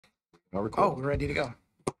Oh, we're ready to go.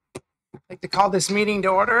 I'd like to call this meeting to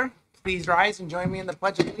order. Please rise and join me in the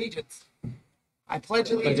Pledge of Allegiance. I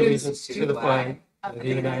pledge allegiance to the flag of the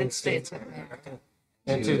United States of America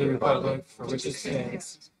and to the republic for which it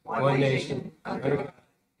stands, one nation, under God,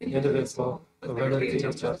 indivisible, with liberty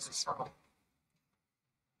and justice for all.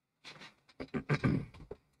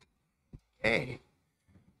 Okay.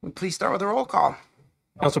 Will you please start with a roll call?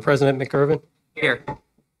 Council President McIrvin. Here.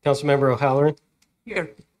 Councilmember O'Halloran.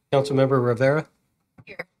 Here. Councilmember Rivera.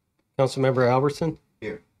 Here. Councilmember Albertson.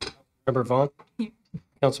 Here. Member Vaughn. Here.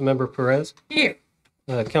 Councilmember Perez. Here.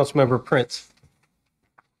 Councilmember Prince.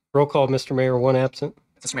 Roll call, Mr. Mayor, one absent.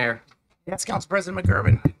 Mr. Mayor, Yes, Council President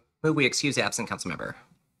McIrvin. move we excuse the absent council member.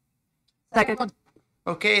 Second.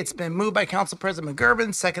 Okay, it's been moved by Council President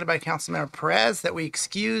McIrvin, seconded by Councilmember Perez, that we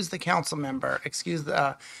excuse the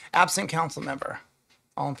absent council member.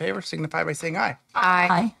 All in favor, signify by saying aye.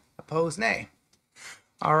 Aye. Opposed, nay.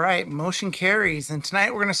 All right, motion carries. And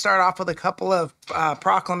tonight we're going to start off with a couple of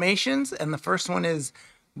proclamations. And the first one is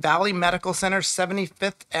Valley Medical Center's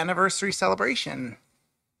 75th anniversary celebration.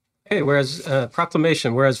 Okay,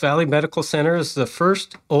 proclamation, whereas Valley Medical Center is the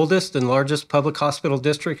first, oldest, and largest public hospital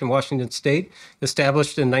district in Washington State,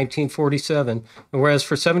 established in 1947. And whereas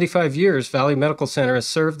for 75 years, Valley Medical Center has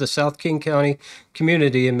served the South King County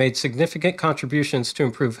community and made significant contributions to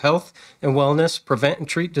improve health and wellness, prevent and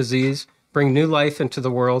treat disease, bring new life into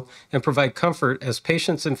the world, and provide comfort as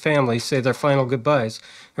patients and families say their final goodbyes.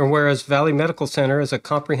 And whereas Valley Medical Center is a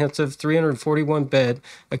comprehensive 341-bed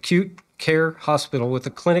acute care hospital with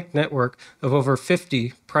a clinic network of over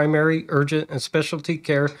 50 primary, urgent, and specialty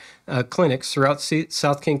care clinics throughout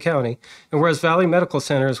South King County. And whereas Valley Medical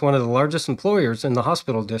Center is one of the largest employers in the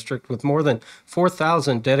hospital district with more than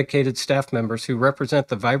 4,000 dedicated staff members who represent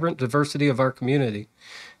the vibrant diversity of our community.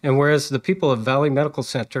 And whereas the people of Valley Medical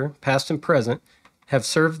Center, past and present, have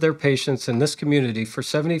served their patients in this community for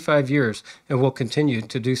 75 years and will continue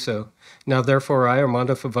to do so. Now, therefore, I,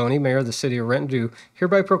 Armando Favoni, Mayor of the City of Renton, do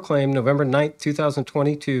hereby proclaim November 9th,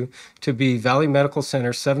 2022 to be Valley Medical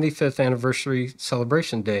Center's 75th Anniversary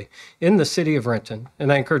Celebration Day in the City of Renton.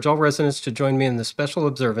 And I encourage all residents to join me in this special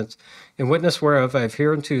observance, in witness whereof I have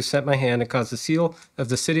hereunto set my hand and caused the seal of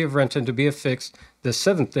the City of Renton to be affixed the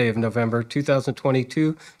 7th day of November,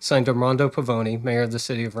 2022, signed Armando Pavoni, Mayor of the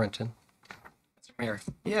City of Renton. Mayor,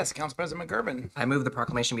 Yes, Council President McIrvin. I move the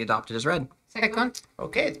proclamation be adopted as read. Second.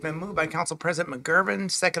 Okay, it's been moved by Council President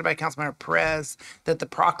McIrvin, seconded by Councilmember Perez, that the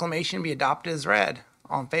proclamation be adopted as read.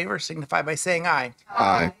 All in favor, signify by saying aye.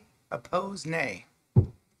 Aye. Opposed, nay.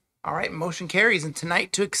 All right, motion carries. And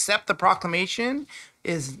tonight to accept the proclamation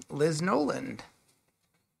is Liz Noland.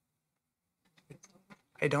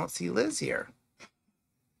 I don't see Liz here.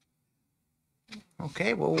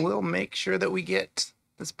 Okay, well, we'll make sure that we get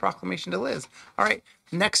this proclamation to Liz. All right,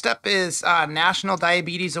 next up is National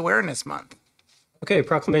Diabetes Awareness Month. Okay,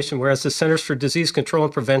 proclamation. Whereas the Centers for Disease Control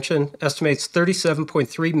and Prevention estimates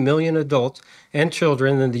 37.3 million adults and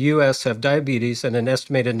children in the U.S. have diabetes, and an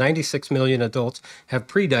estimated 96 million adults have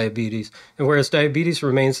prediabetes. And whereas diabetes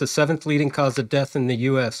remains the 7th leading cause of death in the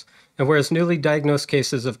U.S., and whereas newly diagnosed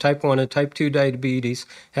cases of type 1 and type 2 diabetes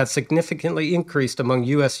have significantly increased among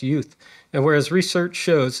U.S. youth, and whereas research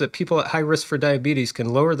shows that people at high risk for diabetes can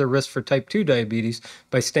lower their risk for type 2 diabetes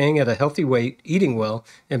by staying at a healthy weight, eating well,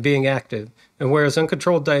 and being active. And whereas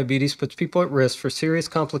uncontrolled diabetes puts people at risk for serious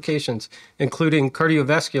complications, including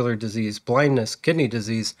cardiovascular disease, blindness, kidney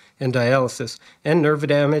disease, and dialysis, and nerve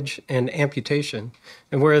damage and amputation.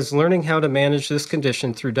 And whereas learning how to manage this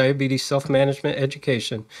condition through diabetes self-management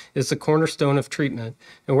education is the cornerstone of treatment.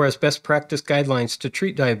 And whereas best practice guidelines to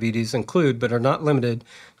treat diabetes include, but are not limited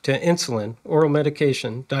to, insulin, oral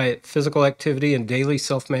medication, diet, physical activity, and daily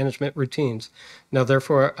self-management routines. Now,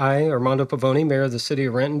 therefore, I, Armando Pavoni, Mayor of the City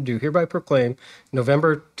of Renton, do hereby proclaim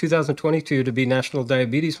November 2022 to be National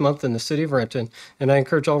Diabetes Month in the City of Renton, and I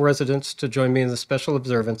encourage all residents to join me in this special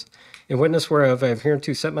observance. In witness whereof, I have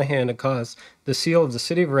hereunto set my hand and caused the seal of the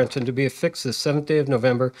City of Renton to be affixed this 7th day of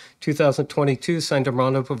November 2022, signed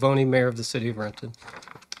Armando Pavoni, Mayor of the City of Renton.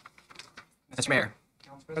 Mr. Mayor,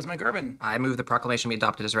 President McIrvin. I move the proclamation be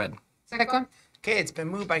adopted as read. Second. Okay, it's been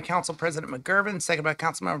moved by Council President McIrvin, seconded by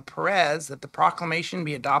Councilmember Perez, that the proclamation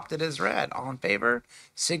be adopted as read. All in favor,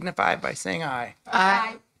 signify by saying aye.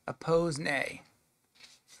 Aye. Opposed, nay.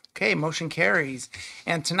 Okay, motion carries.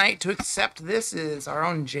 And tonight to accept this is our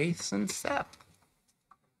own Jason Sepp.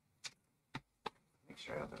 Make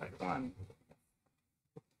sure I have the right one.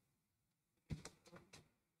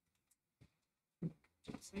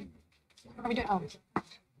 What are we doing? Oh.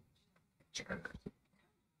 Sure.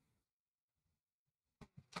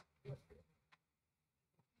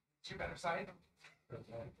 It's your better side.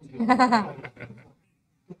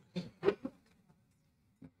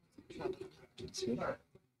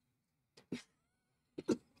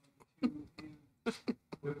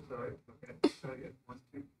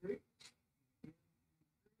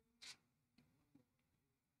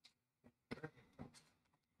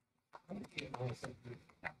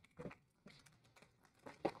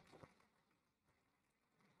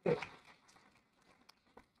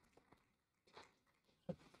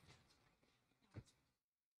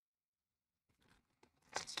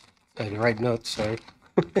 I had to write notes, sorry.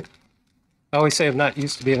 I always say I'm not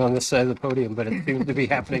used to being on this side of the podium, but it seems to be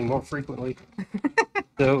happening more frequently.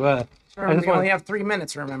 So I just We only want have 3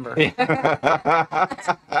 minutes, remember? to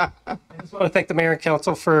thank the mayor and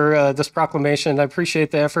council for this proclamation. I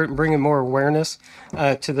appreciate the effort in bringing more awareness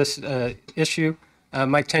to this issue.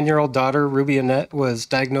 My 10-year-old daughter, Ruby Annette, was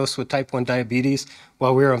diagnosed with type 1 diabetes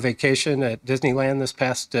while we were on vacation at Disneyland this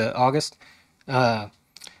past August.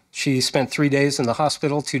 She spent 3 days in the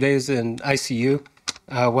hospital, 2 days in ICU,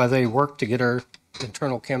 while they worked to get her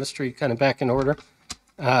internal chemistry kind of back in order.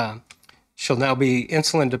 She'll now be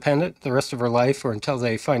insulin dependent the rest of her life or until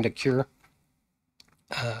they find a cure.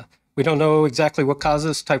 We don't know exactly what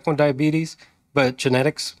causes type 1 diabetes, but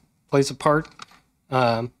genetics plays a part.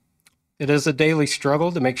 It is a daily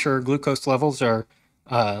struggle to make sure glucose levels are,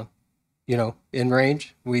 in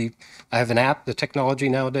range. I have an app. The technology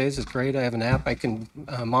nowadays is great. I have an app. I can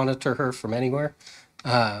monitor her from anywhere.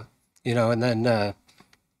 And then,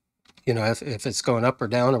 if it's going up or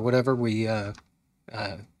down or whatever, we had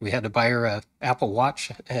to buy her a Apple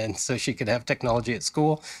Watch, and so she could have technology at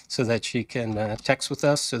school so that she can text with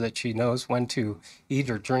us so that she knows when to eat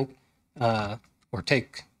or drink or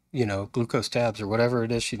take, glucose tabs or whatever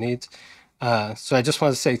it is she needs. So I just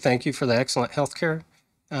want to say thank you for the excellent health care.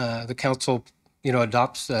 The council,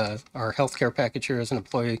 adopts our health care package here as an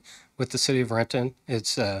employee with the city of Renton.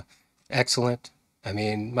 It's excellent. I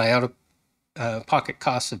mean, my out-of-pocket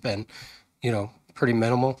costs have been, pretty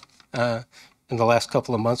minimal in the last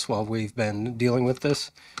couple of months while we've been dealing with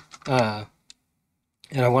this. And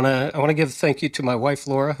I want to give a thank you to my wife,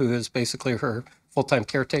 Laura, who is basically her full-time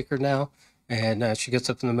caretaker now. And she gets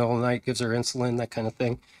up in the middle of the night, gives her insulin, that kind of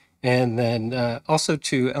thing. And then also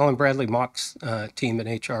to Ellen Bradley Mock's team in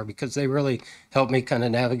HR, because they really helped me kind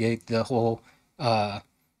of navigate the whole,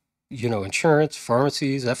 insurance,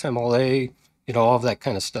 pharmacies, FMLA, all of that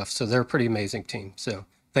kind of stuff. So they're a pretty amazing team. So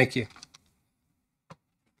thank you.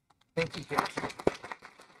 Thank you, Jake.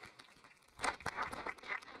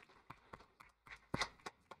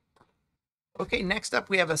 Okay, next up,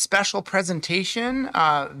 we have a special presentation,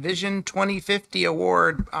 Vision 2050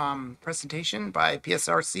 Award presentation by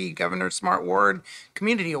PSRC Governor Smart Ward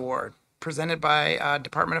Community Award, presented by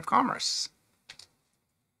Department of Commerce.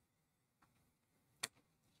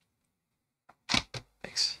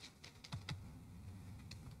 Thanks.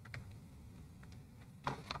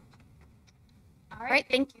 All right,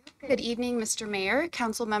 thank you. Good evening, Mr. Mayor,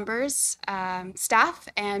 council members, staff,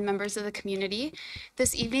 and members of the community.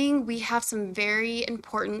 This evening, we have some very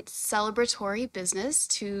important celebratory business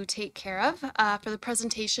to take care of for the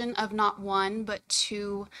presentation of not one, but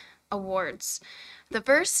 2 awards. The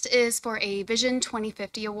first is for a Vision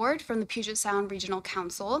 2050 award from the Puget Sound Regional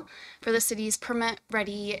Council for the city's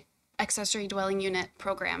permit-ready accessory dwelling unit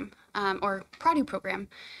program, or PRODU program.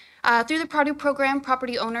 Through the PRODU program,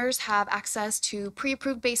 property owners have access to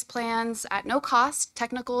pre-approved base plans at no cost,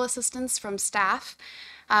 technical assistance from staff,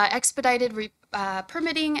 expedited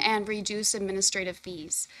permitting, and reduced administrative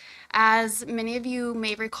fees. As many of you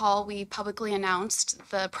may recall, we publicly announced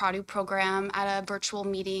the PRODU program at a virtual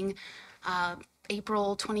meeting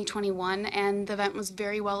April 2021, and the event was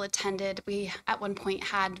very well attended. We at one point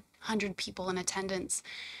had 100 people in attendance.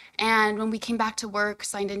 And when we came back to work,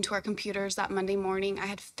 signed into our computers that Monday morning, I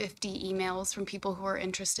had 50 emails from people who were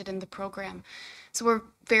interested in the program. So we're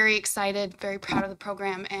very excited, very proud of the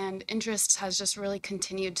program, and interest has just really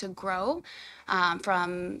continued to grow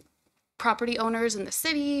from property owners in the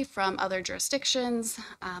city, from other jurisdictions,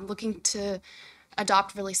 looking to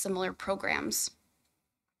adopt really similar programs.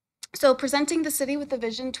 So presenting the city with the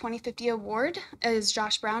Vision 2050 Award is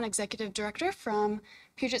Josh Brown, Executive Director from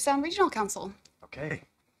Puget Sound Regional Council. Okay,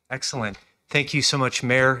 excellent. Thank you so much,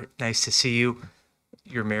 Mayor. Nice to see you.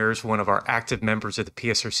 Your mayor is one of our active members of the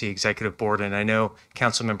PSRC Executive Board, and I know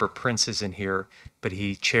Councilmember Prince isn't here, but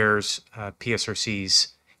he chairs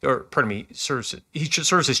PSRC's, he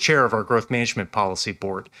serves as chair of our Growth Management Policy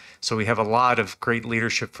Board. So we have a lot of great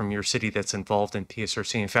leadership from your city that's involved in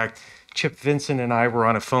PSRC. In fact, Chip Vincent and I were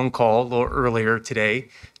on a phone call a little earlier today.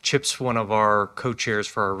 Chip's one of our co-chairs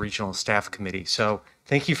for our regional staff committee. So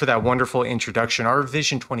thank you for that wonderful introduction. Our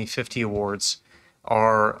Vision 2050 Awards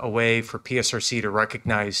are a way for PSRC to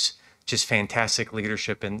recognize just fantastic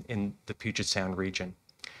leadership in the Puget Sound region.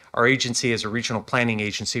 Our agency is a regional planning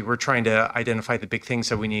agency. We're trying to identify the big things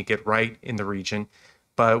that we need to get right in the region,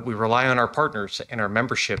 but we rely on our partners and our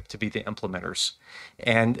membership to be the implementers.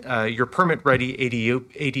 And your Permit Ready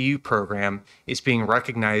ADU program is being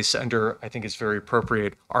recognized under, I think it's very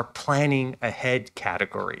appropriate, our Planning Ahead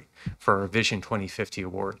category for our Vision 2050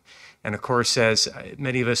 award. And of course, as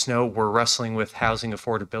many of us know, we're wrestling with housing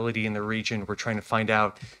affordability in the region. We're trying to find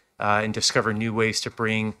out and discover new ways to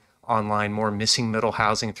bring online more missing middle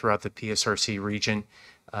housing throughout the PSRC region.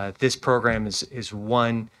 This program is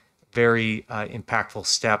one very impactful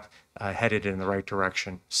step headed in the right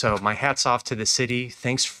direction. So my hat's off to the city.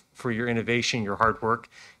 Thanks for your innovation, your hard work.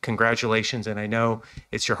 Congratulations. And I know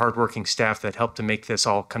it's your hardworking staff that helped to make this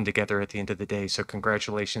all come together at the end of the day. So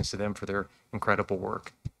congratulations to them for their incredible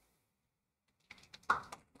work.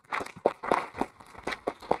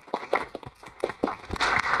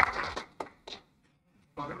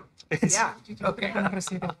 Yeah. Okay.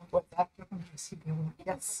 What's that?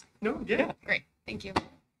 Yes. No, yeah. Great, thank you.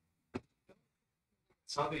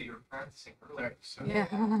 Saw that you were practicing earlier. So Yeah.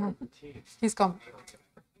 He's come.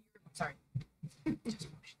 Sorry.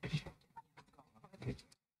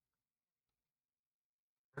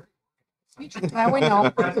 Now we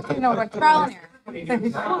know. You know what trial and error.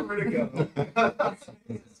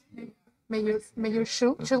 May you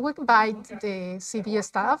should we invite the CD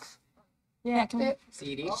staff? Yeah, can we?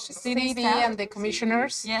 CD and the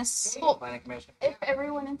commissioners. Yes. Planning Commission. If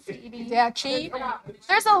everyone in CED, Yeah, chief.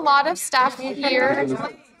 there's a lot of staff here.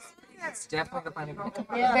 Definitely the Planning Commission.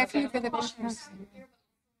 Definitely the commissioners.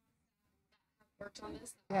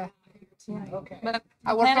 Yeah. But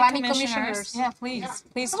Our planning commissioners. Yeah, please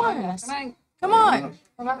Come join on, us. come on.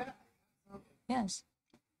 Come on. Yes.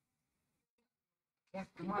 Yeah,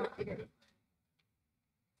 come on.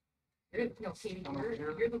 No, Katie,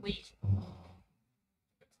 you're the lead.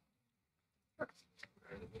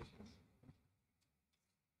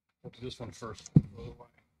 We'll do this one first.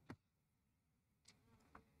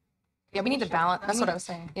 Yeah, we need to balance. That's what I was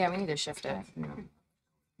saying. Yeah, we need to shift it.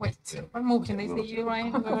 Wait, what move can they see you,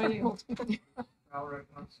 Ryan? Where are you? All right,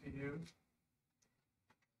 let's see you.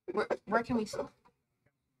 Where can we?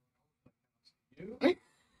 You.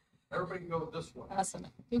 Everybody go this way. Awesome.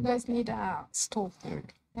 You guys need a stool. There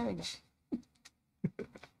we go.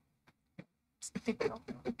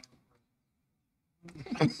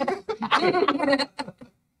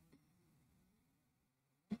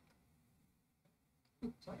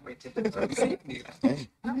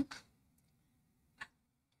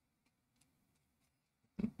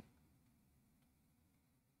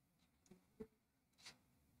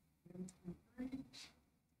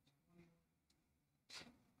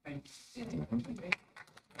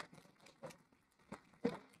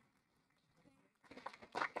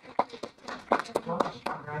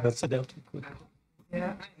 Let's sit down.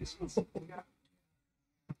 Yeah.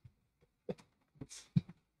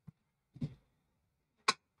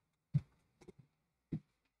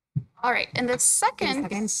 All right, and the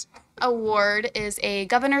second award is a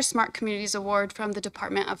Governor Smart Communities Award from the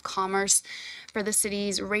Department of Commerce for the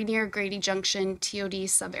city's Rainier Grady Junction TOD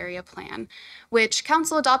sub-area plan, which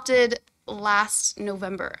council adopted last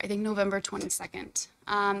November, I think November 22nd.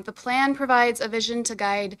 The plan provides a vision to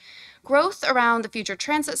guide growth around the future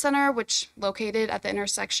transit center, which located at the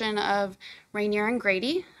intersection of Rainier and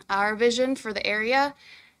Grady. Our vision for the area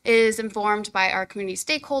is informed by our community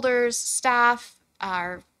stakeholders, staff,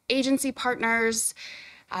 our agency partners,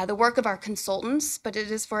 the work of our consultants, but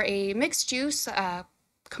it is for a mixed use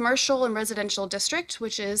commercial and residential district,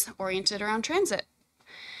 which is oriented around transit.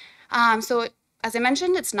 As I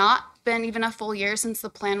mentioned, it's not been even a full year since the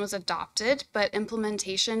plan was adopted, but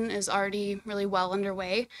implementation is already really well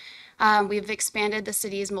underway. We've expanded the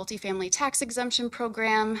city's multifamily tax exemption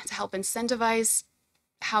program to help incentivize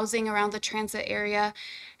housing around the transit area.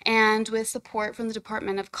 And with support from the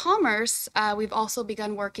Department of Commerce, we've also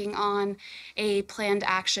begun working on a planned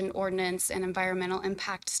action ordinance and environmental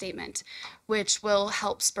impact statement, which will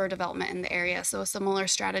help spur development in the area. So a similar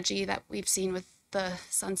strategy that we've seen with the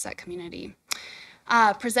Sunset community.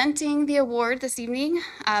 Presenting the award this evening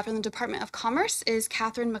from the Department of Commerce is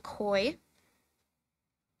Catherine McCoy.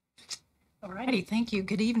 All righty, thank you.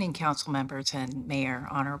 Good evening, council members and mayor,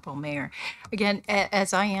 honorable mayor. Again,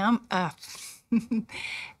 as I am,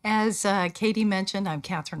 as Katie mentioned, I'm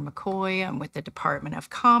Catherine McCoy. I'm with the Department of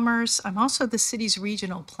Commerce. I'm also the city's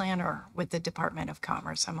regional planner with the Department of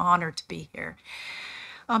Commerce. I'm honored to be here.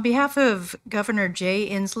 On behalf of Governor Jay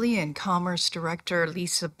Inslee and Commerce Director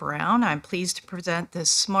Lisa Brown, I'm pleased to present the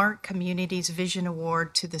Smart Communities Vision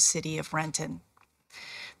Award to the City of Renton.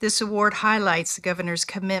 This award highlights the governor's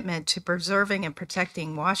commitment to preserving and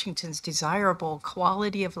protecting Washington's desirable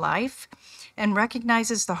quality of life and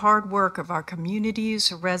recognizes the hard work of our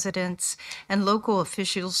communities, residents, and local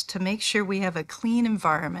officials to make sure we have a clean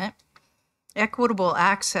environment, equitable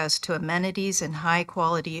access to amenities, and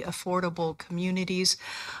high-quality, affordable communities,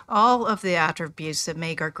 all of the attributes that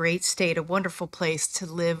make our great state a wonderful place to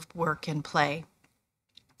live, work, and play.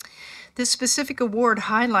 This specific award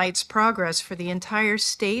highlights progress for the entire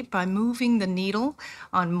state by moving the needle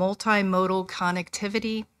on multimodal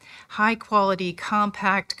connectivity, high-quality,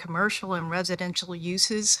 compact commercial and residential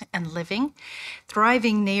uses and living,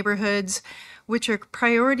 thriving neighborhoods, which are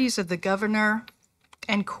priorities of the governor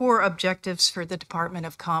and core objectives for the Department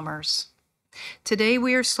of Commerce. Today,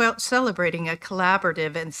 we are celebrating a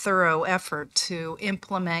collaborative and thorough effort to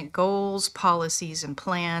implement goals, policies, and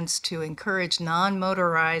plans to encourage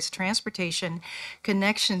non-motorized transportation,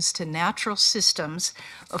 connections to natural systems,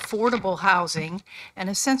 affordable housing, and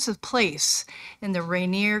a sense of place in the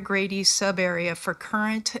Rainier-Grady subarea for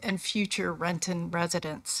current and future Renton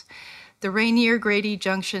residents. The Rainier-Grady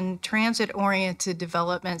Junction Transit-Oriented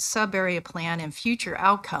Development Subarea Plan and future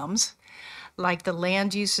outcomes, like the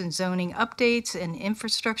land use and zoning updates and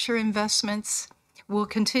infrastructure investments, will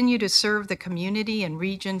continue to serve the community and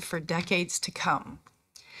region for decades to come.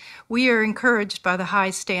 We are encouraged by the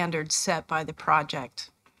high standards set by the project.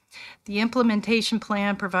 The implementation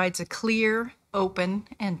plan provides a clear, open,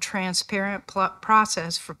 and transparent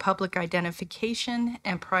process for public identification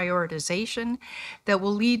and prioritization that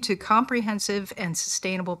will lead to comprehensive and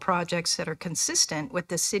sustainable projects that are consistent with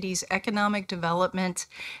the city's economic development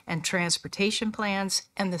and transportation plans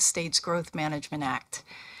and the state's Growth Management Act.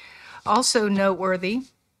 Also noteworthy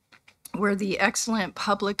were the excellent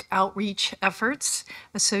public outreach efforts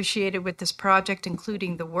associated with this project,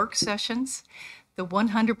 including the work sessions, the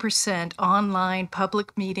 100% online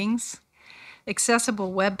public meetings,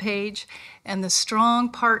 accessible webpage, and the strong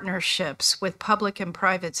partnerships with public and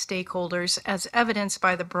private stakeholders, as evidenced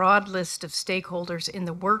by the broad list of stakeholders in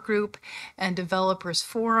the work group and developers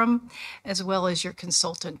forum, as well as your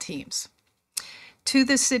consultant teams. To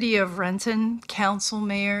the City of Renton, council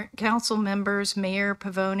members, Mayor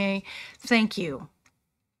Pavone, thank you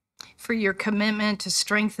for your commitment to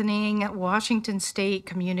strengthening Washington State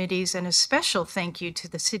communities, and a special thank you to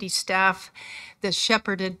the city staff that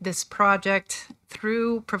shepherded this project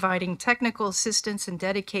through providing technical assistance and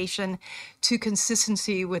dedication to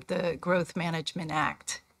consistency with the Growth Management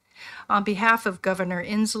Act. On behalf of Governor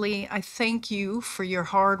Inslee, I thank you for your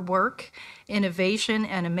hard work, innovation,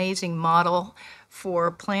 and amazing model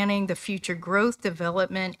for planning the future growth,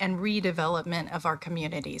 development, and redevelopment of our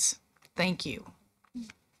communities. Thank you.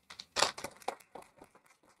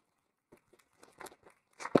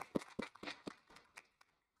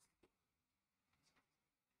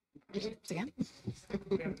 Again?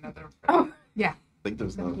 Oh, yeah. I think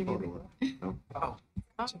there's another photo. No? oh,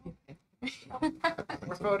 We're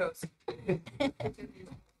more photos.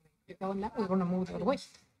 now we're gonna move the other way.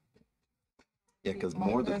 Yeah, because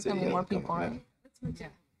more than There's gonna city be more has to come people, up right? now.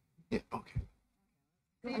 Yeah, okay.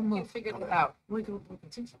 We move. Figured it out. Oh,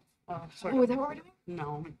 is that what we're doing?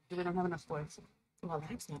 No, we don't have enough voice. Well,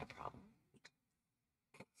 that's not a problem.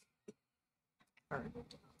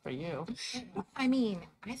 For you. I mean,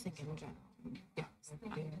 I think in general. Yeah.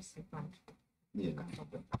 Yeah.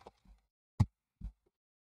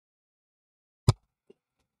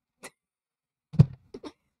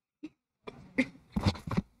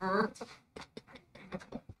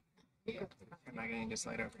 Am I getting just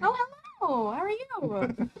later? Oh, hello. How are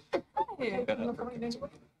you?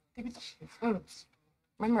 Hi.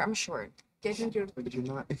 Remember, I'm short. But you're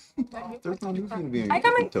not. There's no need for you to be on I your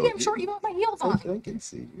got my tippy toes. I'm short even with my heels on. I can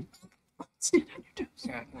see you.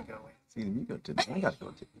 Yeah, I can go away. See me go to. I gotta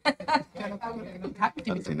go to.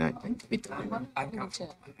 Saturday night. I'm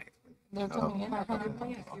comfortable. They're coming in.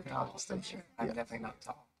 I'm definitely not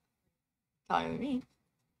tall. Taller than me.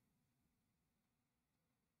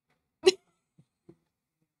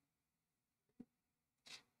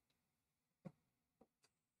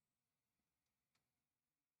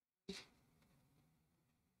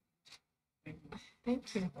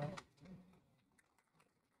 Thank you.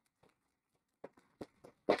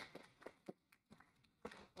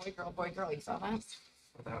 Boy, girl, you saw that?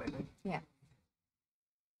 Yeah.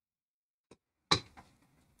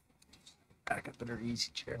 Back up in her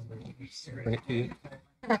easy chair. 22.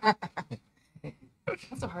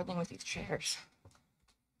 That's the hard thing with these chairs.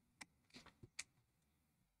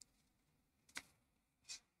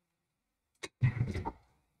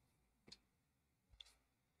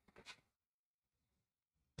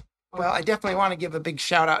 Well, I definitely want to give a big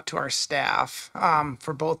shout out to our staff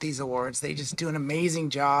for both these awards. They just do an amazing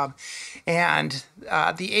job. And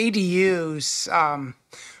the ADUs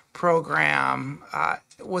program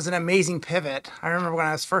was an amazing pivot. I remember when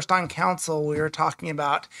I was first on council, we were talking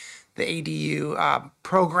about the ADU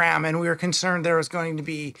program, and we were concerned there was going to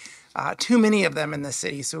be too many of them in the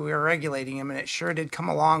city, so we were regulating them, and it sure did come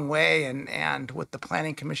a long way. And with the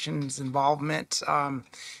Planning Commission's involvement,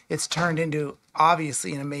 it's turned into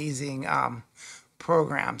obviously an amazing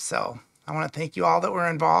program. So I want to thank you all that were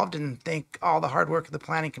involved, and thank all the hard work of the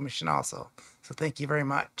Planning Commission also. So thank you very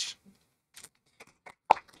much.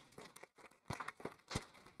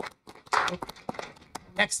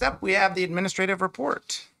 Next up, we have the administrative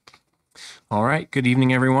report. All right. Good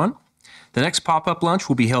evening, everyone. The next pop-up lunch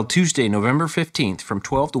will be held Tuesday, November 15th from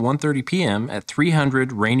 12 to 1:30 p.m. at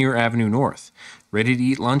 300 Rainier Avenue North.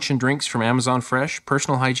 Ready-to-eat lunch and drinks from Amazon Fresh,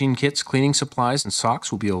 personal hygiene kits, cleaning supplies, and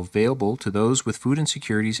socks will be available to those with food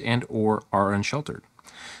insecurities and or are unsheltered.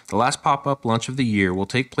 The last pop-up lunch of the year will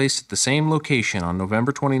take place at the same location on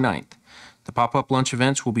November 29th. The pop-up lunch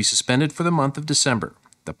events will be suspended for the month of December.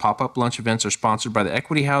 The pop-up lunch events are sponsored by the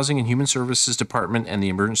Equity Housing and Human Services Department and the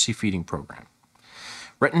Emergency Feeding Program.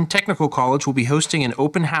 Renton Technical College will be hosting an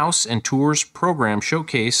open house and tours program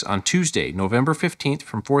showcase on Tuesday, November 15th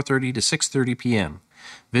from 4:30 to 6:30 p.m.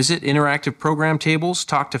 Visit interactive program tables,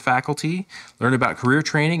 talk to faculty, learn about career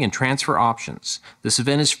training and transfer options. This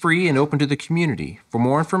event is free and open to the community. For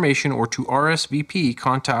more information or to RSVP,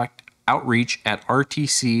 contact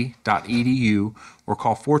outreach@rtc.edu or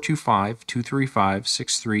call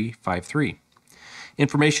 425-235-6353.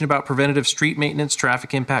 Information about preventative street maintenance,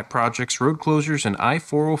 traffic impact projects, road closures, and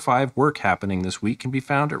I-405 work happening this week can be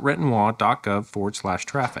found at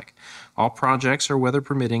rentonwa.gov/traffic. All projects are weather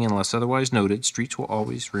permitting unless otherwise noted. Streets will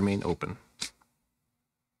always remain open.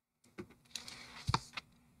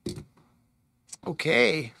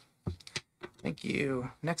 Okay. Thank you.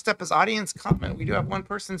 Next up is audience comment. We do have one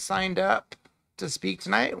person signed up to speak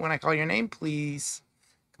tonight. When I call your name, please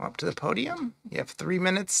come up to the podium. You have 3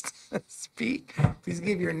 minutes to speak. Please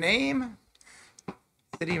give your name,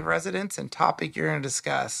 city of residence, and topic you're going to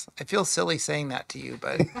discuss. I feel silly saying that to you,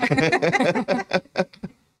 but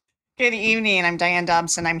Good evening. I'm Diane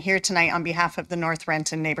Dobson. I'm here tonight on behalf of the North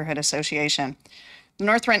Renton Neighborhood Association. The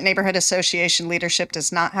North Renton Neighborhood Association leadership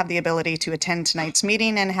does not have the ability to attend tonight's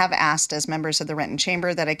meeting and have asked as members of the Renton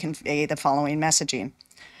Chamber that I convey the following messaging.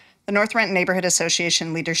 The North Renton Neighborhood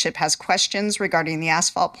Association leadership has questions regarding the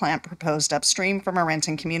asphalt plant proposed upstream from our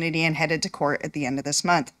Renton community and headed to court at the end of this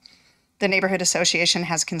month. The Neighborhood Association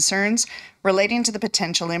has concerns relating to the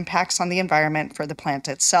potential impacts on the environment for the plant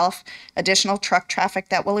itself, additional truck traffic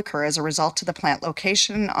that will occur as a result of the plant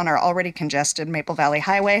location on our already congested Maple Valley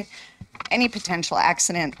Highway, any potential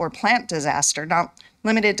accident or plant disaster not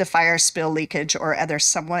limited to fire, spill, leakage, or other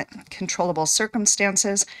somewhat controllable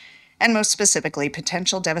circumstances, and most specifically,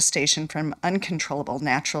 potential devastation from uncontrollable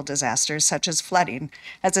natural disasters such as flooding,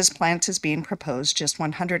 as this plant is being proposed just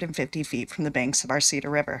 150 feet from the banks of our Cedar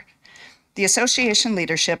River. The association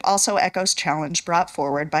leadership also echoes challenge brought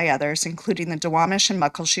forward by others, including the Duwamish and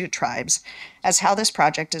Muckleshoot tribes, as how this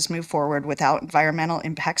project is moved forward without environmental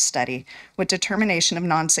impact study, with determination of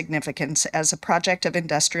non-significance as a project of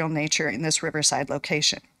industrial nature in this riverside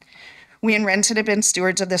location. We in Renton have been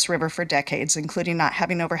stewards of this river for decades, including not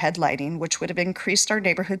having overhead lighting, which would have increased our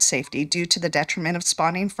neighborhood safety due to the detriment of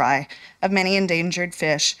spawning fry of many endangered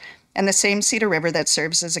fish, and the same Cedar River that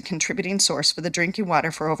serves as a contributing source for the drinking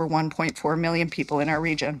water for over 1.4 million people in our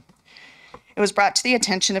region. It was brought to the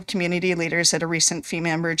attention of community leaders at a recent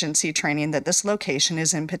FEMA emergency training that this location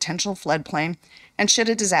is in potential floodplain, and should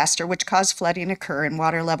a disaster which caused flooding occur and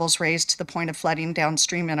water levels raised to the point of flooding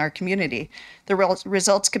downstream in our community, the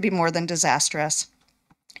results could be more than disastrous.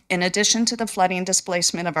 In addition to the flooding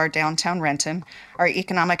displacement of our downtown Renton, our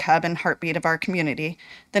economic hub and heartbeat of our community,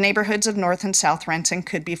 the neighborhoods of North and South Renton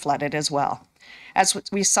could be flooded as well. As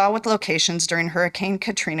we saw with locations during Hurricane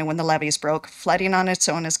Katrina when the levees broke, flooding on its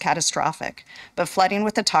own is catastrophic, but flooding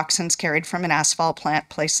with the toxins carried from an asphalt plant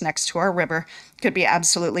placed next to our river could be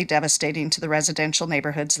absolutely devastating to the residential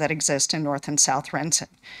neighborhoods that exist in North and South Renton,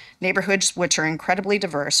 neighborhoods which are incredibly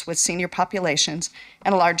diverse with senior populations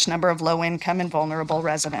and a large number of low-income and vulnerable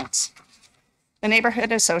residents. The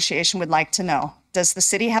Neighborhood Association would like to know, does the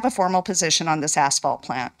city have a formal position on this asphalt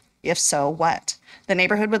plant? If so, what? The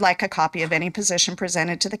neighborhood would like a copy of any position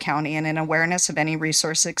presented to the county and an awareness of any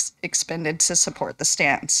resources expended to support the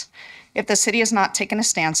stance. If the city has not taken a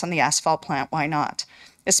stance on the asphalt plant, why not?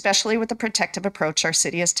 Especially with the protective approach our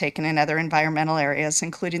city has taken in other environmental areas,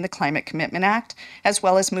 including the Climate Commitment Act, as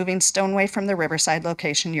well as moving Stoneway from the Riverside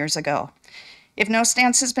location years ago. If no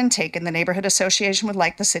stance has been taken, the neighborhood association would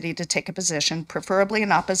like the city to take a position, preferably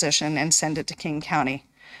in opposition, and send it to King County.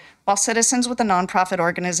 While Citizens with a nonprofit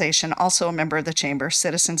organization, also a member of the chamber,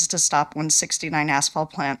 Citizens to Stop 169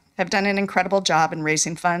 Asphalt Plant, have done an incredible job in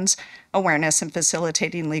raising funds, awareness, and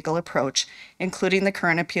facilitating legal approach, including the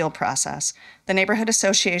current appeal process. The neighborhood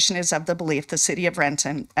association is of the belief the city of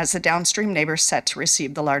Renton, as the downstream neighbor set to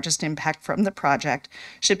receive the largest impact from the project,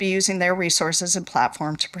 should be using their resources and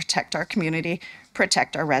platform to protect our community,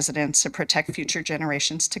 protect our residents, and protect future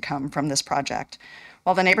generations to come from this project.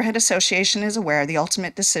 While the neighborhood association is aware the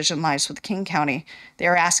ultimate decision lies with King County, they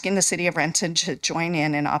are asking the city of Renton to join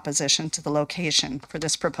in opposition to the location for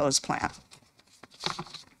this proposed plant. All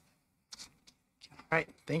right,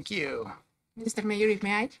 thank you. Mr. Mayor,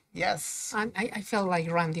 may I? Yes. I feel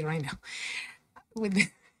like Randy right now. With the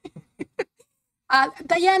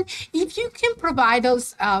Diane, if you can provide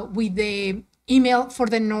us with the email for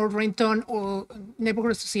the North Renton or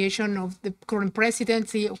Neighborhood Association of the current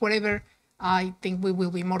presidency, whatever, I think we will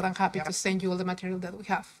be more than happy to send you all the material that we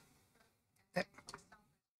have.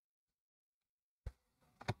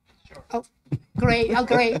 Oh, great. Oh,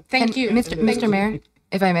 great. Thank you. Mr. Mayor,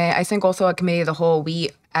 if I may, I think also at committee of the whole, we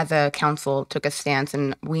as a council took a stance,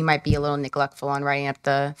 and we might be a little neglectful on writing up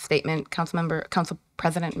the statement. Council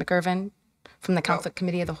President McGurven from the Council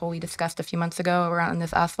Committee of the Whole we discussed a few months ago around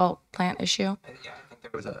this asphalt plant issue. Yeah, I think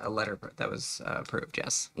there was a letter that was approved,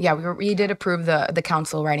 yes. Yeah, we did approve the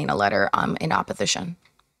council writing a letter in opposition.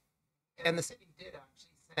 And the city did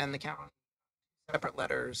actually send the county separate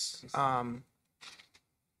letters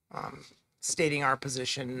stating our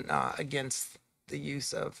position against the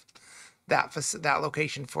use of that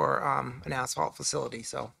location for an asphalt facility.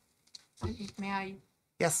 So, May I?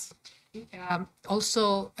 yes.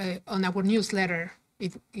 Also, on our newsletter,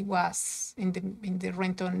 it was in the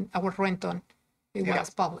Renton, our Renton, it was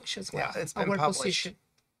published as well. Yeah, it's been our published. position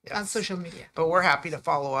on social media. But we're happy to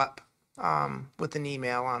follow up with an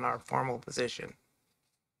email on our formal position.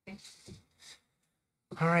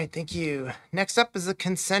 All right, thank you. Next up is the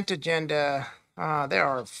consent agenda. There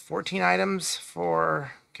are 14 items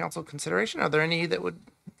for council consideration. Are there any that would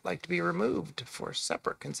like to be removed for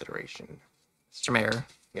separate consideration? Mr. Mayor,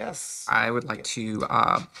 Yes. I would like to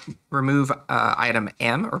remove item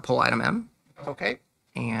M, or pull item M. Okay.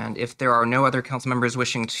 And if there are no other council members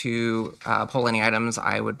wishing to pull any items,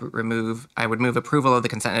 I would move approval of the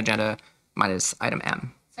consent agenda minus item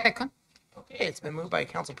M. Second. Okay, it's been moved by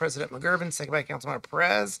Council President McGurven, second by Councilmember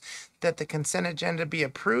Perez, that the consent agenda be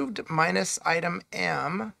approved minus item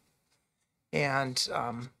M. And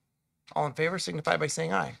all in favor signify by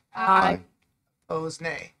saying aye. Aye. Opposed,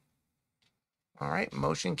 nay. All right,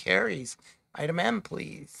 motion carries. Item M,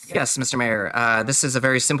 please. Yes, Mr. Mayor. This is a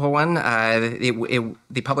very simple one. The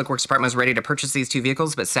Public Works Department was ready to purchase these two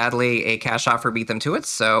vehicles, but sadly, a cash offer beat them to it.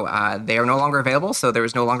 So they are no longer available. So there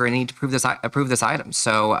is no longer a need to approve this item.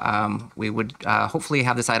 So we would hopefully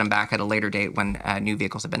have this item back at a later date when new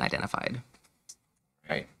vehicles have been identified.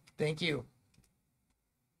 All right, thank you.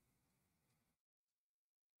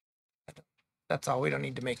 That's all. We don't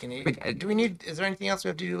need to make any. Do we need? Is there anything else we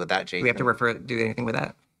have to do with that, Jason? Do we have to do anything with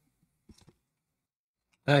that?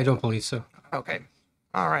 I don't believe so. Okay.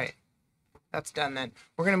 All right. That's done then.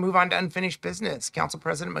 We're going to move on to unfinished business. Council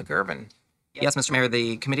President McGurven. Yes, Mr. Mayor.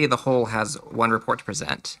 The Committee of the Whole has one report to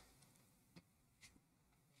present.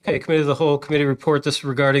 Okay, Committee of the Whole Committee report. This is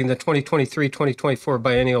regarding the 2023-2024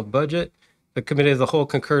 biennial budget. The Committee of the Whole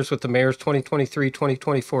concurs with the Mayor's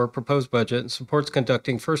 2023-2024 proposed budget and supports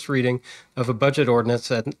conducting first reading of a budget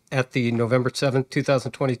ordinance at the November 7,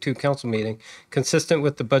 2022 council meeting, consistent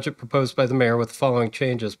with the budget proposed by the Mayor with the following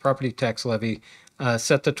changes. Property tax levy.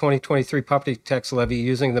 Set the 2023 property tax levy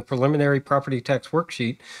using the preliminary property tax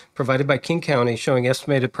worksheet provided by King County showing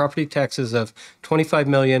estimated property taxes of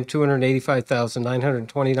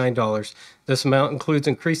 $25,285,929. This amount includes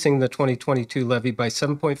increasing the 2022 levy by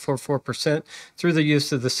 7.44% through the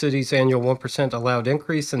use of the city's annual 1% allowed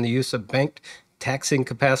increase and the use of banked taxing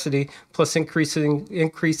capacity, plus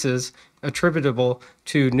increases attributable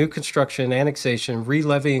to new construction, annexation,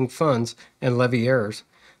 re-levying funds, and levy errors.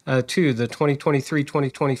 2, the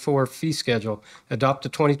 2023-2024 fee schedule. Adopt the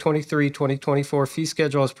 2023-2024 fee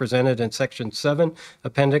schedule as presented in Section 7,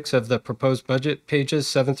 Appendix of the proposed budget, pages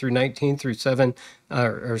 7 through 19 through 7,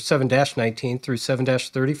 or 7-19 through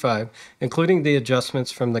 7-35, including the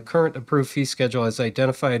adjustments from the current approved fee schedule as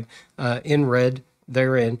identified in red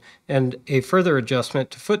therein, and a further adjustment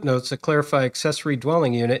to footnotes that clarify accessory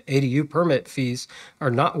dwelling unit ADU permit fees are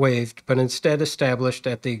not waived, but instead established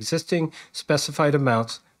at the existing specified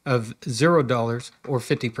amounts of $0 or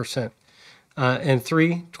 50%. And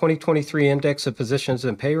 3, 2023 Index of Positions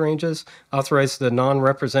and Pay Ranges. Authorize the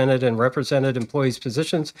non-represented and represented employees'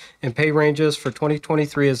 positions and pay ranges for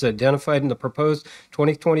 2023 as identified in the proposed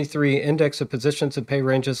 2023 Index of Positions and Pay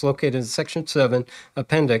Ranges located in Section 7,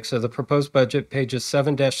 Appendix of the proposed budget, pages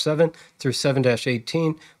 7-7 through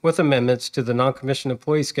 7-18, with amendments to the non-commissioned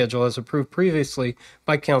employee schedule as approved previously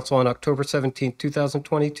by council on October 17,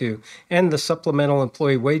 2022, and the supplemental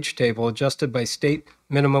employee wage table adjusted by state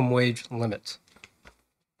minimum wage limits.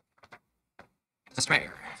 Mr.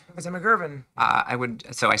 Mayor. President McGurven.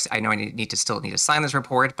 I know I need to sign this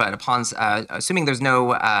report, but upon assuming there's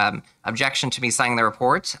no objection to me signing the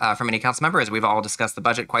report from any council member, as we've all discussed the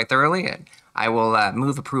budget quite thoroughly, I will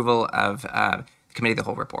move approval of the committee of the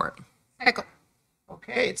whole report. Echo.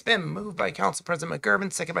 Okay, it's been moved by Council President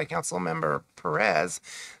McGurven, second by Council Member Perez,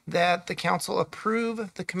 that the council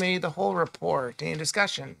approve the committee of the whole report. Any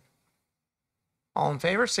discussion? All in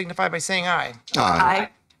favor signify by saying aye. Aye.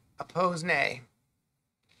 Opposed, nay.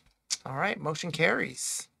 All right, motion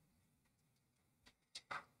carries.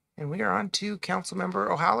 And we are on to Councilmember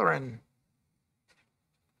O'Halloran.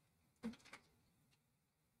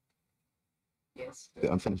 Yes.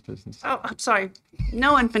 The unfinished business. Oh, I'm sorry.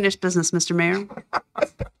 No unfinished business, Mr. Mayor.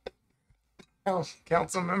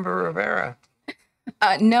 Councilmember Rivera.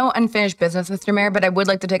 No unfinished business, Mr. Mayor, but I would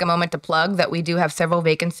like to take a moment to plug that we do have several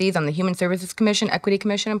vacancies on the Human Services Commission, Equity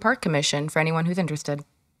Commission, and Park Commission for anyone who's interested.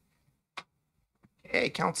 Okay,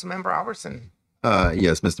 Councilmember Albertson.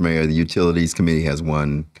 Yes, Mr. Mayor, the Utilities Committee has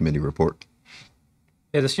one committee report.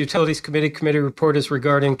 Yeah, this Utilities Committee report is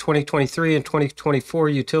regarding 2023 and 2024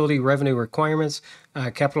 utility revenue requirements,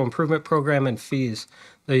 capital improvement program, and fees.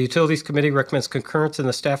 The Utilities Committee recommends concurrence in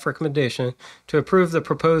the staff recommendation to approve the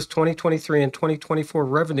proposed 2023 and 2024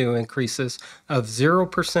 revenue increases of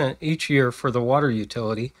 0% each year for the water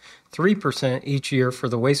utility, 3% each year for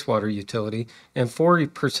the wastewater utility, and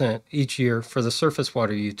 40% each year for the surface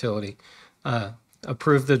water utility.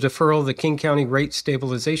 Approve the deferral of the King County rate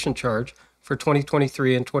stabilization charge for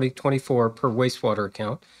 2023 and 2024 per wastewater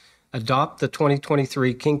account. Adopt the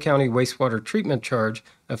 2023 King County wastewater treatment charge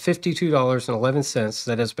of $52.11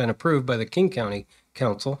 that has been approved by the King County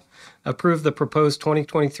Council. Approve the proposed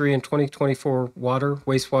 2023 and 2024 water,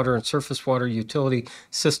 wastewater, and surface water utility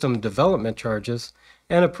system development charges.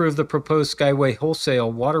 And approve the proposed Skyway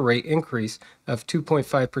wholesale water rate increase of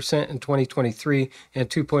 2.5% in 2023 and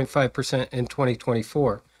 2.5% in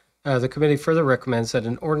 2024. The committee further recommends that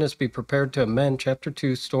an ordinance be prepared to amend Chapter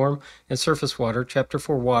 2 Storm and Surface Water, Chapter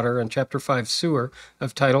 4 Water, and Chapter 5 Sewer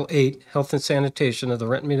of Title 8 Health and Sanitation of the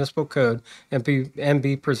Renton Municipal Code and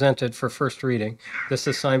be presented for first reading. This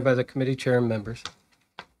is signed by the committee chair and members.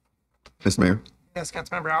 Mr. Mayor, Yes,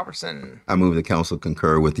 Councilmember Albertson. I move the council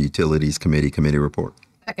concur with the Utilities Committee report.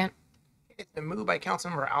 Second. It's been moved by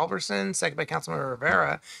Councilmember Albertson, second by Councilmember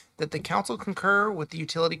Rivera, that the council concur with the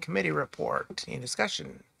Utility Committee report. Any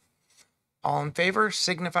discussion? All in favor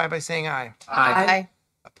signify by saying aye. Aye.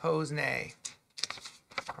 Opposed, nay.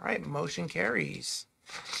 All right, motion carries.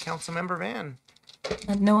 Councilmember Van.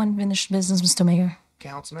 No unfinished business, Mr. Mayor.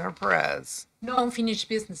 Councilmember Perez. No unfinished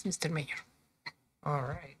business, Mr. Mayor. All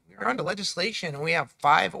right, we're on to legislation, and we have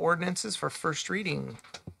 5 ordinances for first reading.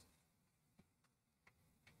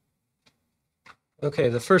 Okay,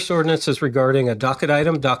 the first ordinance is regarding a docket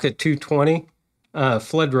item, docket 220,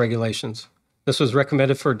 flood regulations. This was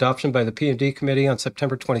recommended for adoption by the P&D Committee on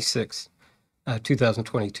September 26,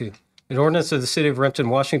 2022. An ordinance of the City of Renton,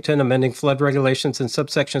 Washington, amending flood regulations in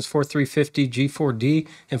subsections 4350 G4D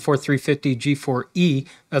and 4350 G4E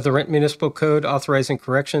of the Renton Municipal Code, authorizing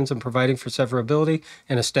corrections and providing for severability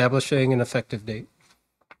and establishing an effective date.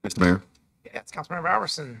 Mr. Mayor, Yes, Councilmember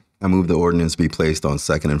Albertson. I move the ordinance be placed on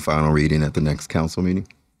second and final reading at the next council meeting.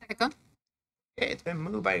 Second. Okay, it's been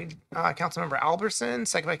moved by Councilmember Albertson,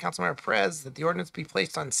 second by Councilmember Perez, that the ordinance be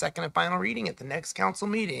placed on second and final reading at the next council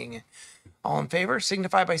meeting. All in favor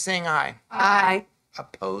signify by saying aye. Aye.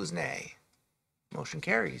 Opposed, nay. Motion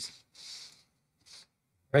carries.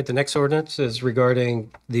 All right, the next ordinance is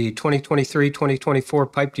regarding the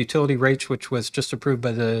 2023-2024 piped utility rates, which was just approved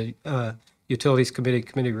by the Utilities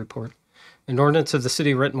Committee report. An ordinance of the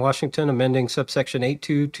City of Renton, Washington, amending subsection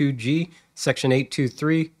 822G, section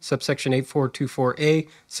 823, subsection 8424A,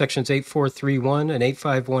 sections 8431 and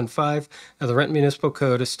 8515 of the Renton Municipal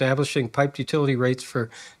Code, establishing piped utility rates for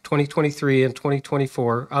 2023 and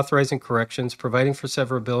 2024, authorizing corrections, providing for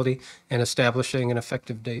severability, and establishing an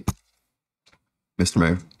effective date. Mr.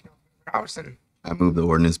 Mayor, Albertson. I move the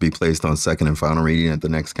ordinance be placed on second and final reading at the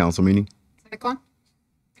next council meeting. Second.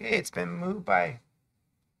 Okay, it's been moved by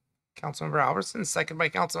Councilmember Albertson, second by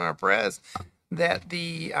Councilmember Perez, that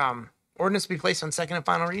the ordinance be placed on second and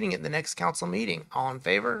final reading at the next council meeting. All in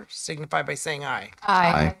favor, signify by saying aye.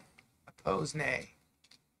 Aye. Opposed, nay.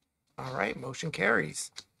 All right, motion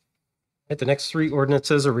carries. Right, the next three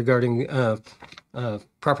ordinances are regarding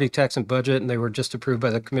property tax and budget, and they were just approved by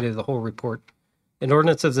the Committee of the Whole report. An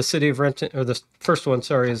ordinance of the City of Renton, or the first one,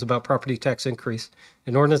 sorry, is about property tax increase.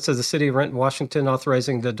 An ordinance of the City of Renton, Washington,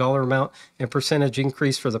 authorizing the dollar amount and percentage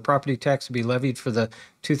increase for the property tax to be levied for the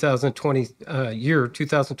 2020 year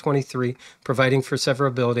 2023, providing for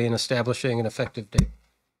severability and establishing an effective date.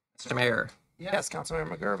 Mr. Mayor, Yes,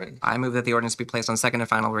 Councilmember McGurven. I move that the ordinance be placed on second and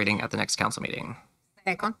final reading at the next council meeting.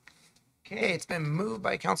 Second. Okay, it's been moved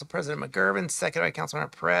by Council President McGurven, seconded by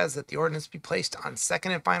Councilmember Perez, that the ordinance be placed on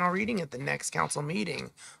second and final reading at the next council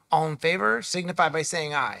meeting. All in favor, signify by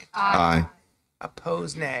saying aye. Aye.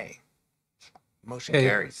 Opposed, nay. Motion Okay.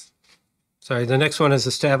 carries. Sorry, the next one is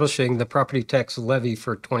establishing the property tax levy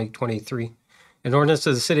for 2023. An ordinance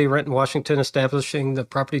of the City of Renton, Washington, establishing the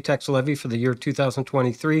property tax levy for the year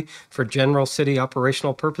 2023 for general city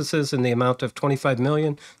operational purposes in the amount of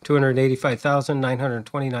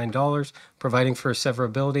 $25,285,929, providing for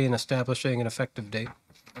severability and establishing an effective date.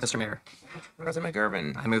 Mr. Mayor, President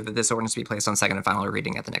McGurven. I move that this ordinance be placed on second and final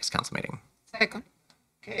reading at the next council meeting. Second.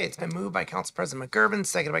 Okay, it's been moved by Council President McGurven,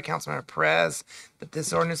 seconded by Councilmember Perez, that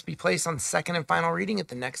this ordinance be placed on second and final reading at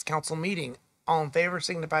the next council meeting. All in favor,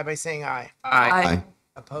 signify by saying aye. Aye.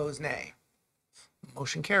 Opposed, nay.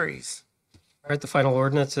 Motion carries. All right, the final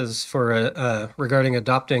ordinance is for regarding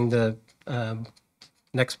adopting the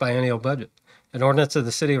next biennial budget. An ordinance of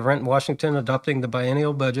the City of Renton, Washington, adopting the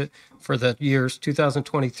biennial budget for the years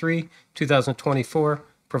 2023, 2024,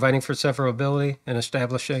 providing for severability and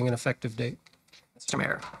establishing an effective date. Mr.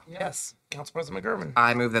 Mayor, Yes, Council President McGurven.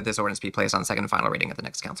 I move that this ordinance be placed on second and final reading at the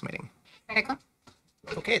next council meeting. Second.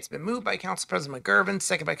 Okay, it's been moved by Council President McGurven,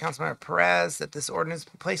 second by Councilmember Perez, that this ordinance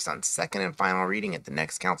be placed on second and final reading at the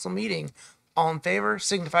next council meeting. All in favor,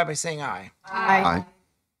 signify by saying aye. Aye.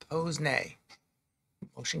 Opposed, nay.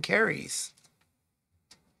 Motion carries.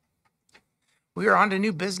 We are on to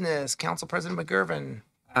new business. Council President McGurven.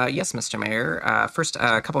 Yes, Mr. Mayor. First,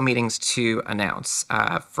 a couple meetings to announce.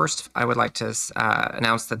 First, I would like to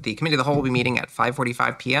announce that the Committee of the Whole will be meeting at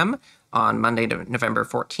 5:45 p.m. on Monday, November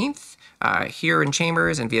 14th. Here in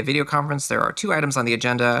chambers and via video conference, there are two items on the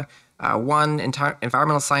agenda. One,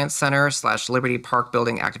 Environmental Science Center / Liberty Park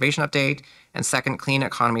Building Activation Update, and second, Clean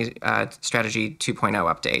Economy Strategy 2.0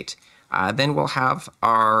 Update. Then we'll have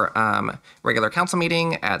our regular council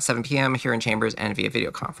meeting at 7 p.m. here in chambers and via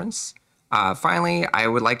video conference. Finally, I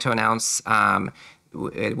would like to announce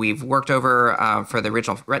we've worked over for the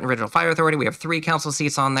Renton Regional Fire Authority. We have 3 council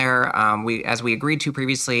seats on there. As we agreed to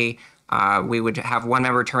previously, we would have one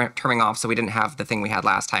member terming off, so we didn't have the thing we had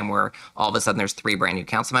last time where all of a sudden there's 3 brand new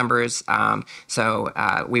council members. So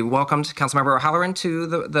we welcomed Councilmember O'Halloran to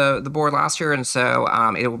the board last year, and so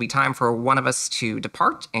it will be time for one of us to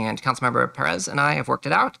depart, and Councilmember Perez and I have worked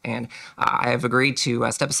it out, and I have agreed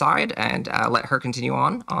to step aside and let her continue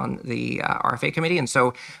on the RFA committee, and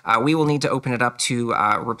so we will need to open it up to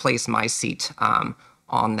replace my seat on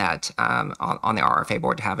that on the RFA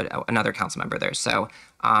board to have another council member there. So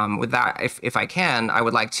with that, if I can, I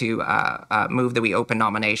would like to move that we open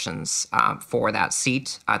nominations for that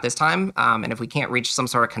seat at this time. And if we can't reach some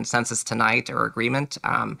sort of consensus tonight or agreement,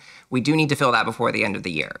 we do need to fill that before the end of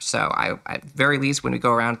the year. So at very least, when we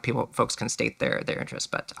go around, folks can state their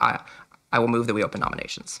interest. But I will move that we open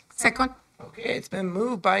nominations. Second. Okay, it's been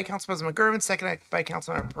moved by Council President McGurven, seconded by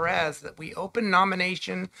Councilmember Perez, that we open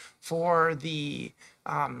nomination for the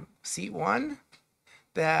seat 1.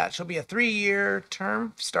 That shall be a 3-year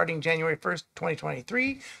term starting January 1st,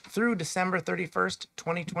 2023 through December 31st,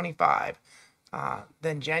 2025.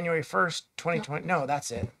 Then January 1st, 2020. No, that's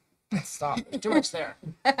it. Stop. Too much there.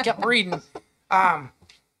 Kept reading. All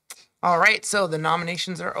right, so the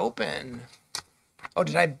nominations are open. Oh,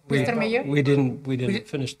 did I? Mr. Mayor? We didn't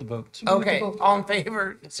finish the votes. Okay, all in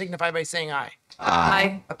favor signify by saying aye.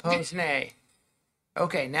 Aye. Opposed, nay.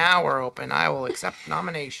 Okay, now we're open. I will accept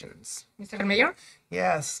nominations. Mr. Mayor?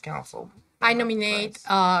 Yes, Council. I nominate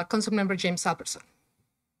Councilmember James Albertson.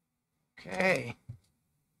 Okay.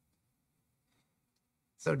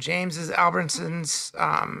 So James's Albertson's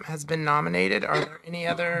has been nominated. Are there any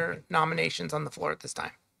other nominations on the floor at this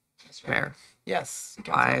time? Mr. Mayor, Yes.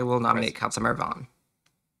 I will nominate Councilmember Vaughn.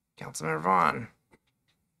 Councilmember Vaughn.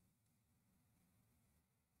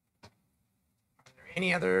 Are there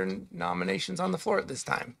any other nominations on the floor at this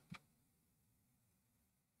time?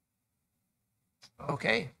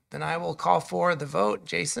 Okay, then I will call for the vote.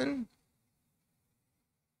 Jason?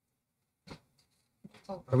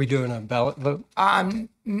 Are we doing a ballot vote?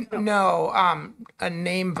 No, a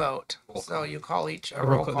name vote. So you call each a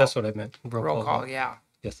roll call. That's what I meant. Roll call, vote. yeah.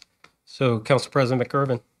 Yes. So Council President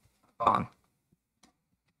McGurven, On.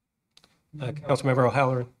 Councilmember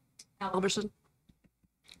O'Halloran, Albertson.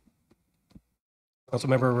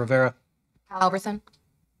 Councilmember Rivera, Albertson.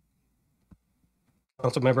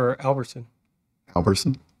 Councilmember Albertson,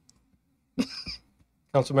 Albertson?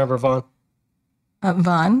 Councilmember Vaughn.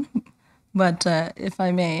 Vaughn. But if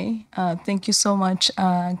I may, thank you so much,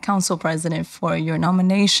 Council President, for your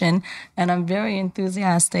nomination. And I'm very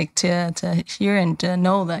enthusiastic to hear and to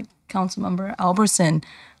know that Councilmember Albertson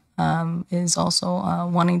is also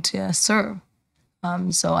wanting to serve.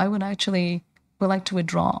 So I would like to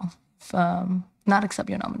withdraw, not accept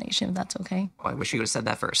your nomination, if that's okay. Oh, I wish you would have said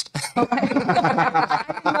that first. I didn't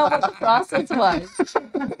know what the process was.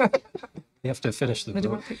 You have to finish the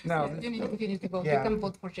vote. No. You need to vote. Yeah. You can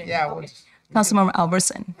vote for Jane. Yeah. Okay. We'll just, Councilmember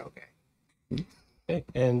Albertson. okay. Okay.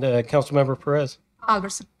 And Councilmember Perez.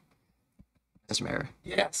 Albertson. Mr. Mayor,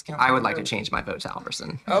 Yes. I would like to change my vote to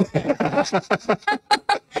Albertson. Okay.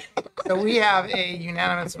 So we have a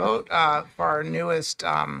unanimous vote for our newest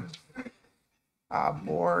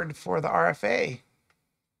board for the RFA.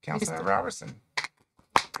 Councilmember Robertson.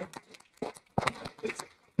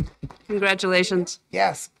 Congratulations.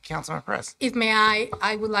 Yes, Councilmember Perez. If may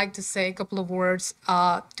I would like to say a couple of words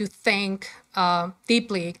to thank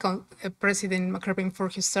deeply President McKervin for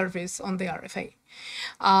his service on the RFA.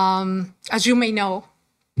 As you may know,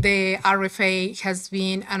 the RFA has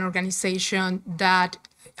been an organization that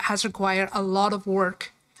has required a lot of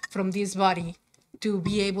work from this body to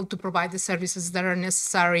be able to provide the services that are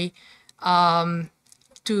necessary for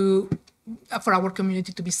our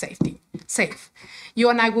community to be safe. You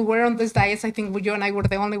and I, we were on this dais. I think you and I were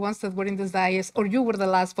the only ones that were in this dais, or you were the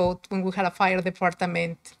last vote when we had a fire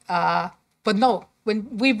department. But no, when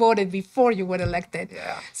we voted before you were elected.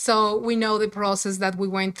 Yeah. So we know the process that we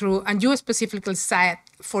went through, and you specifically sat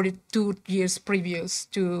 42 years previous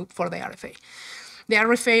for the RFA. The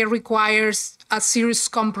RFA requires a serious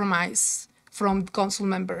compromise from council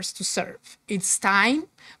members to serve. It's time,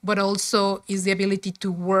 but also is the ability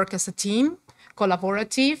to work as a team,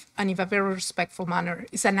 collaborative, and in a very respectful manner.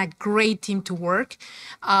 It's a great team to work.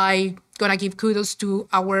 I'm gonna give kudos to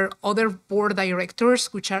our other board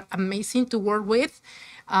directors, which are amazing to work with.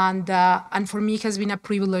 And for me, it has been a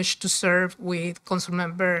privilege to serve with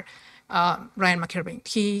Councilmember Ryan McKervin.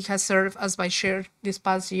 He has served as vice chair this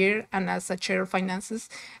past year and as a chair of finances,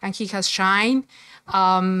 and he has shined.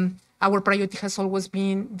 Our priority has always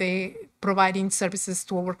been the providing services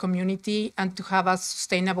to our community and to have a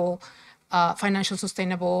sustainable, financial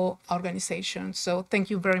sustainable organization. So thank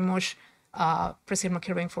you very much, President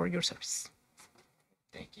McKervin, for your service.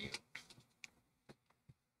 Thank you.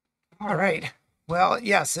 All right. Well,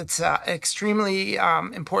 yes, it's an extremely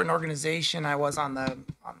important organization. I was on the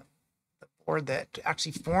board that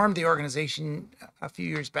actually formed the organization a few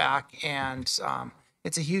years back, and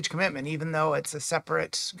it's a huge commitment. Even though it's a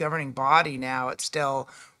separate governing body now, it still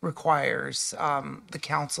requires the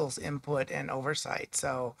council's input and oversight.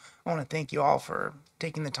 So I want to thank you all for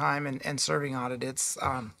taking the time and serving on it.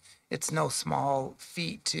 It's no small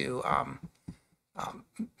feat to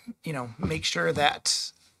make sure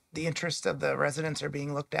that the interests of the residents are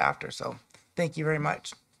being looked after. So thank you very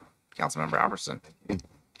much, Councilmember Albertson.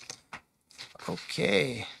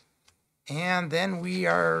 Okay. And then you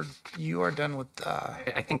are done with,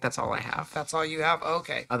 I think that's all I have. that's all you have?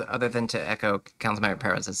 Okay. Other than to echo Councilmember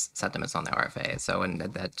Perez's sentiments on the RFA. So, and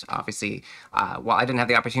that obviously, while I didn't have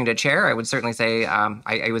the opportunity to chair, I would certainly say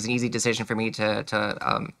it was an easy decision for me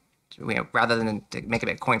to rather than to make it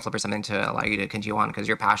a coin flip or something, to allow you to continue on, because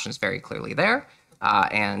your passion is very clearly there.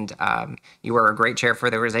 And you were a great chair for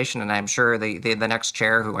the organization, and I'm sure the next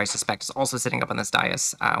chair, who I suspect is also sitting up on this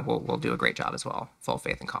dais, will do a great job as well. Full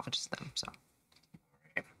faith and confidence in them. So,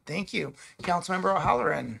 Thank you. Councilmember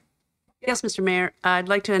O'Halloran. Yes, Mr. Mayor, I'd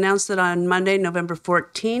like to announce that on Monday, November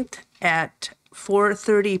 14th at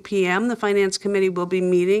 4:30 p.m., the Finance Committee will be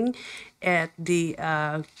meeting at the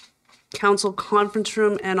Council Conference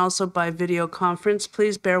Room and also by video conference.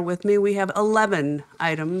 Please bear with me. We have 11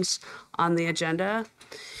 items on the agenda.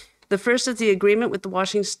 The first is the agreement with the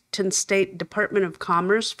Washington State Department of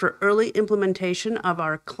Commerce for early implementation of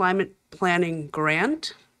our climate planning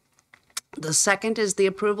grant. The second is the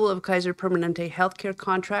approval of Kaiser Permanente healthcare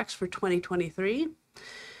contracts for 2023.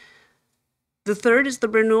 The third is the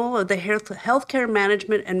renewal of the healthcare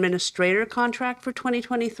management administrator contract for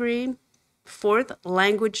 2023. Fourth,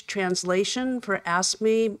 language translation for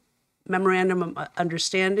ASME Memorandum of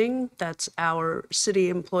Understanding. That's our city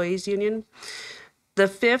employees union. The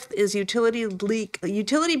 5th is utility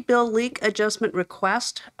bill leak adjustment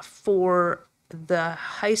request for the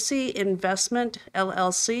Heisey Investment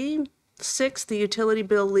LLC. 6th, the utility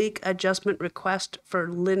bill leak adjustment request for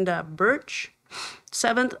Linda Birch.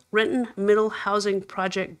 7th, Renton Middle Housing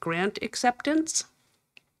Project grant acceptance.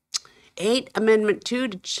 8, Amendment 2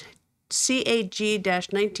 to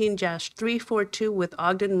CAG-19-342 with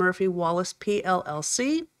Ogden Murphy Wallace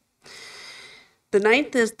PLLC. The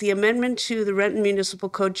 9th is the amendment to the Renton Municipal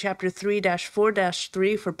Code Chapter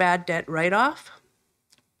 3-4-3 for bad debt write-off.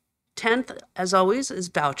 10th, as always, is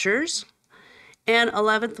vouchers. And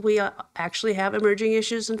 11th, we actually have emerging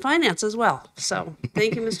issues in finance as well. So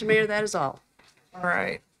thank you, Mr. Mayor. That is all. All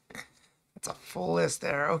right. That's a full list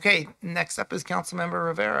there. Okay, next up is Councilmember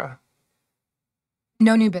Rivera.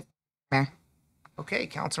 No new business, Mayor. Okay,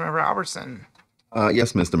 Councilmember Albertson.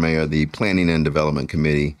 Yes, Mr. Mayor, the Planning and Development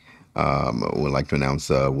Committee would like to announce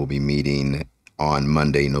we'll be meeting on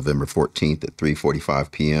Monday, November 14th at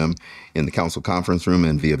 3:45 p.m. in the council conference room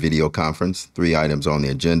and via video conference. 3 items on the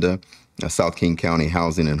agenda. South King County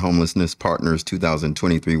Housing and Homelessness Partners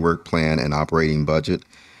 2023 Work Plan and Operating Budget.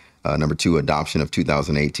 Number 2, adoption of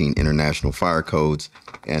 2018 International Fire Codes.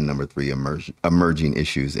 And number 3, emerging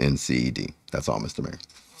issues in CED. That's all, Mr. Mayor.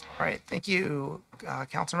 All right, thank you.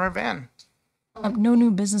 Councilmember Van. No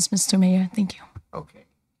new business, Mr. Mayor. Thank you. Okay.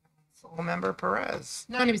 Councilmember Perez.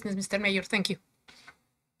 No new business, Mr. Mayor. Thank you.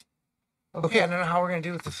 Okay, I don't know how we're going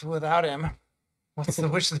to do this without him. What's the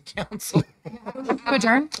wish of the council?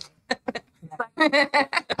 Adjourn.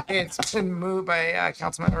 It's been moved by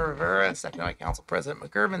Councilmember Rivera, seconded by Council President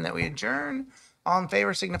McGurven, that we adjourn. All in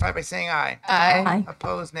favor signify by saying aye. Aye.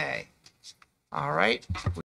 Opposed, nay. All right.